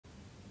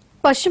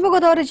పశ్చిమ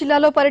గోదావరి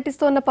జిల్లాలో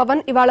పర్యటిస్తున్న పవన్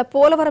ఇవాళ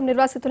పోలవరం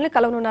నిర్వాసితుల్ని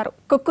కలవనున్నారు.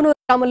 కుక్కునూరు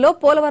గ్రామంలో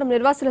పోలవరం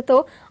నిర్వాసులతో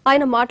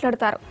ఆయన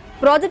మాట్లాడతారు.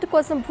 ప్రాజెక్టు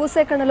కోసం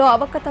భూసేకరణలో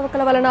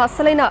అవకతవకల వలన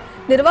అసలైన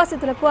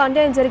నిర్వాసితులకు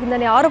అన్యాయం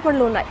జరిగిందనే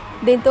ఆరోపణలు ఉన్నాయి.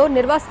 దీంతో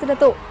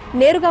నిర్వాసితులతో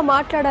నేరుగా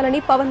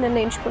మాట్లాడాలని పవన్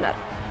నిర్ణయించుకున్నారు.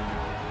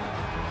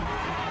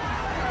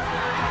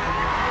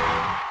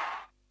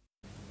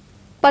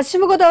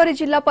 పశ్చిమ గోదావరి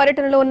జిల్లా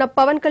పర్యటనలో ఉన్న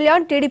పవన్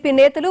కళ్యాణ్ టీడీపీ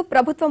నేతలు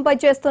ప్రభుత్వంపై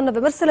చేస్తున్న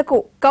విమర్శలకు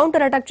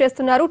కౌంటర్ అటాక్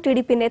చేస్తున్నారు.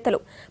 టీడీపీ నేతలు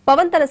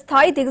పవన్ తన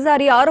స్థాయి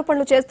దిగజారి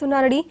ఆరోపణలు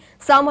చేస్తున్నారని,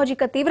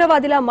 సామాజిక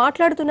తీవ్రవాదిలా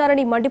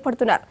మాట్లాడుతున్నారని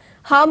మండిపడుతున్నారు.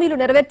 హామీలు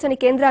నెరవేర్చని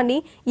కేంద్రాన్ని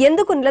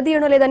ఎందుకు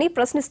నిలదీయడం లేదని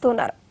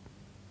ప్రశ్నిస్తున్నారు.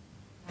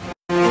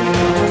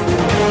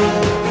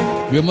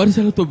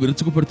 విమర్శలతో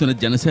విరుచుకుపడుతున్న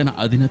జనసేన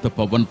అధినేత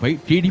పవన్ పై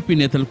టీడీపీ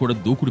నేతలు కూడా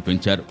దూకుడు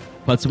పెంచారు.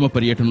 పశ్చిమ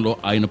పర్యటనలో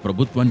ఆయన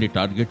ప్రభుత్వాన్ని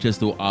టార్గెట్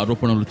చేస్తూ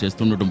ఆరోపణలు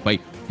చేస్తుండటంపై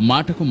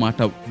మాటకు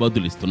మాట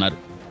బదులిస్తున్నారు.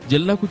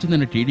 జిల్లాకు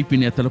చెందిన టీడీపీ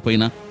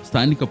నేతలపైన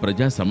స్థానిక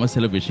ప్రజా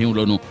సమస్యల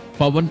విషయంలోనూ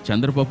పవన్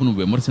చంద్రబాబును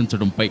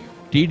విమర్శించడంపై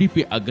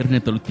టీడీపీ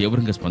అగ్రనేతలు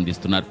తీవ్రంగా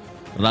స్పందిస్తున్నారు.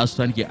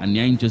 రాష్ట్రానికి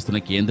అన్యాయం చేస్తున్న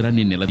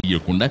కేంద్రాన్ని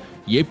నిలదీయకుండా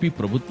ఏపీ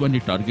ప్రభుత్వాన్ని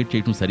టార్గెట్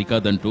చేయడం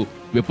సరికాదంటూ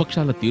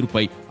విపక్షాల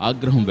తీరుపై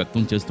ఆగ్రహం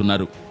వ్యక్తం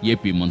చేస్తున్నారు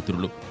ఏపీ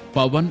మంత్రులు.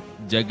 పవన్,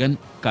 జగన్,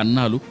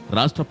 కన్నాలు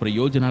రాష్ట్ర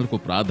ప్రయోజనాలకు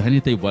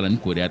ప్రాధాన్యత ఇవ్వాలని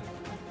కోరారు.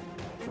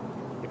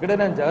 ఇక్కడే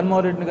నేను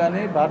జగన్మోహన్ రెడ్డిని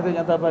కానీ, భారతీయ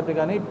జనతా పార్టీ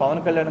కానీ,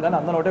 పవన్ కళ్యాణ్ కానీ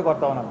అందరూ ఒకటే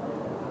కొడతా ఉన్నాను.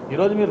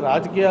 ఈరోజు మీరు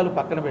రాజకీయాలు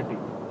పక్కన పెట్టి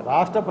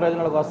రాష్ట్ర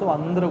ప్రయోజనాల కోసం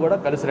అందరూ కూడా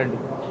కలిసి రండి.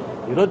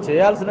 ఈరోజు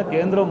చేయాల్సిన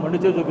కేంద్రం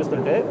మొండిచే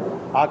చూపిస్తుంటే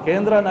ఆ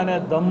కేంద్రాన్ని అనే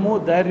దమ్ము,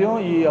 ధైర్యం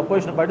ఈ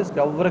అపోజిషన్ పార్టీస్కి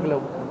ఎవరికి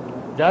లేవు.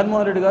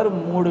 జగన్మోహన్ రెడ్డి గారు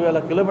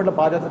 3000 కిలోమీటర్ల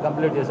పాదయాత్ర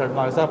కంప్లీట్ చేశాడు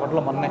మా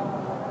విశాఖపట్నంలో మొన్నే.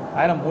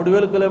 ఆయన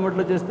 3000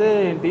 కిలోమీటర్లు చేస్తే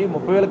ఏంటి,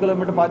 30,000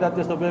 కిలోమీటర్ల పాదయాత్ర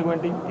చేస్తే ఉపయోగం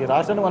ఏంటి? ఈ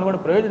రాష్ట్రానికి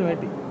అనుకున్న ప్రయోజనం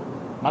ఏంటి?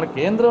 మన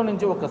కేంద్రం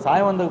నుంచి ఒక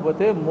సాయం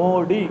అందకపోతే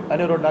మోడీ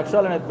అనే 2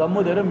 అక్షరాలు అనే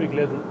దమ్ము ధైర్యం మీకు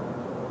లేదు.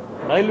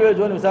 రైల్వే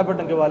జోన్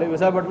విశాఖపట్నంకి ఇవ్వాలి.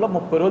 విశాఖపట్నంలో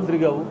 30 రోజులు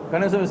తిరిగావు,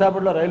 కనీసం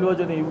విశాఖపట్నంలో రైల్వే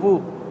జోన్ ఇవ్వు,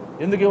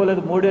 ఎందుకు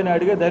ఇవ్వలేదు మోడీ అని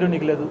అడిగే ధైర్యం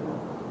నీకు లేదు.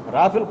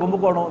 రాఫెల్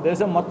కుంభకోణం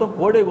దేశం మొత్తం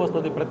కోడేకి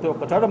వస్తుంది. ప్రతి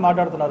ఒక్క చోట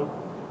మాట్లాడుతున్నారు.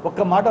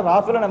 ఒక్క మాట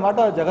రాఫెల్ అనే మాట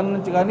జగన్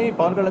నుంచి కానీ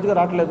పవన్ కళ్యాణ్ నుంచి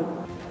రావట్లేదు.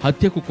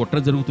 హత్యకు కుట్ర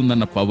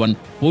జరుగుతుందన్న పవన్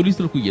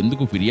పోలీసులకు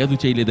ఎందుకు ఫిర్యాదు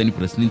చేయలేదని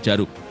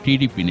ప్రశ్నించారు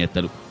టీడీపీ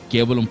నేతలు.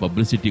 కేవలం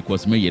పబ్లిసిటీ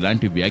కోసమే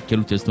ఇలాంటి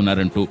వ్యాఖ్యలు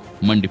చేస్తున్నారంటూ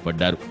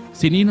మండిపడ్డారు.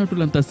 సినీ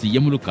నటులంతా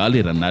సీఎంలు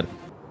కాలేరన్నారు.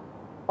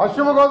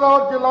 పశ్చిమ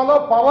గోదావరి జిల్లాలో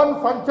పవన్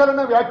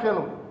సంచలన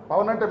వ్యాఖ్యలు.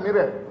 పవన్ అంటే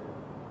మీరే.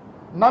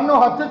 నన్ను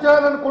హత్య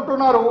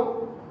చేయాలనుకుంటున్నారు,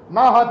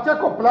 నా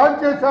హత్యకు ప్లాన్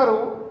చేశారు,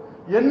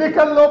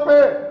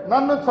 ఎన్నికల్లోపే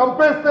నన్ను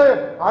చంపేస్తే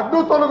అడ్డు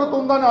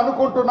తొలగుతుందని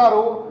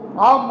అనుకుంటున్నారు.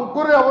 ఆ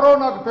ముగ్గురు ఎవరో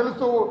నాకు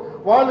తెలుసు,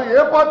 వాళ్ళు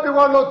ఏ పార్టీ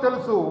వాళ్ళో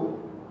తెలుసు.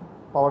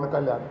 పవన్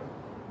కళ్యాణ్,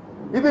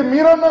 ఇది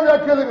మీరన్న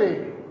వ్యాఖ్యలు. ఇవి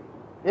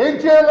ఏం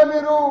చేయాలి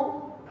మీరు?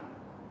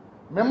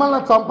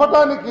 మిమ్మల్ని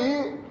చంపటానికి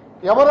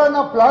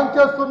ఎవరైనా plan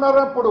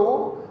చేస్తున్నారప్పుడు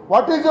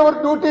what is your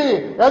duty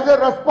as a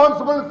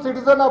responsible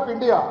citizen of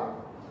India?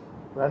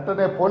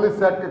 వెంటనే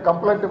పోలీస్ యాక్ట్కి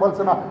కంప్లైంట్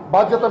ఇవ్వాల్సిన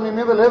బాధ్యత మీ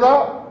మీద లేదా?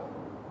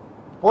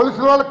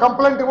 పోలీసుల వాళ్ళు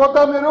కంప్లైంట్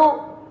ఇవ్వద్దా మీరు?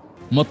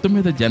 మొత్తం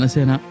మీద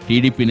జనసేన,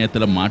 టీడీపీ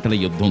నేతల మాటల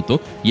యుద్ధంతో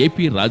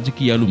ఏపీ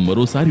రాజకీయాలు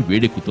మరోసారి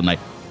వేడెక్కుతున్నాయి.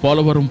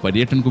 పోలవరం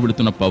పర్యటనకు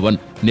వెళుతున్న పవన్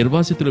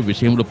నిర్వాసితుల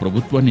విషయంలో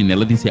ప్రభుత్వాన్ని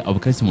నిలదీసే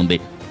అవకాశం ఉంది.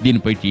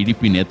 దీనిపై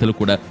టీడీపీ నేతలు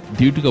కూడా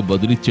ధీటుగా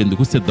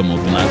బదులిచ్చేందుకు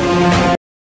సిద్ధమవుతున్నారు.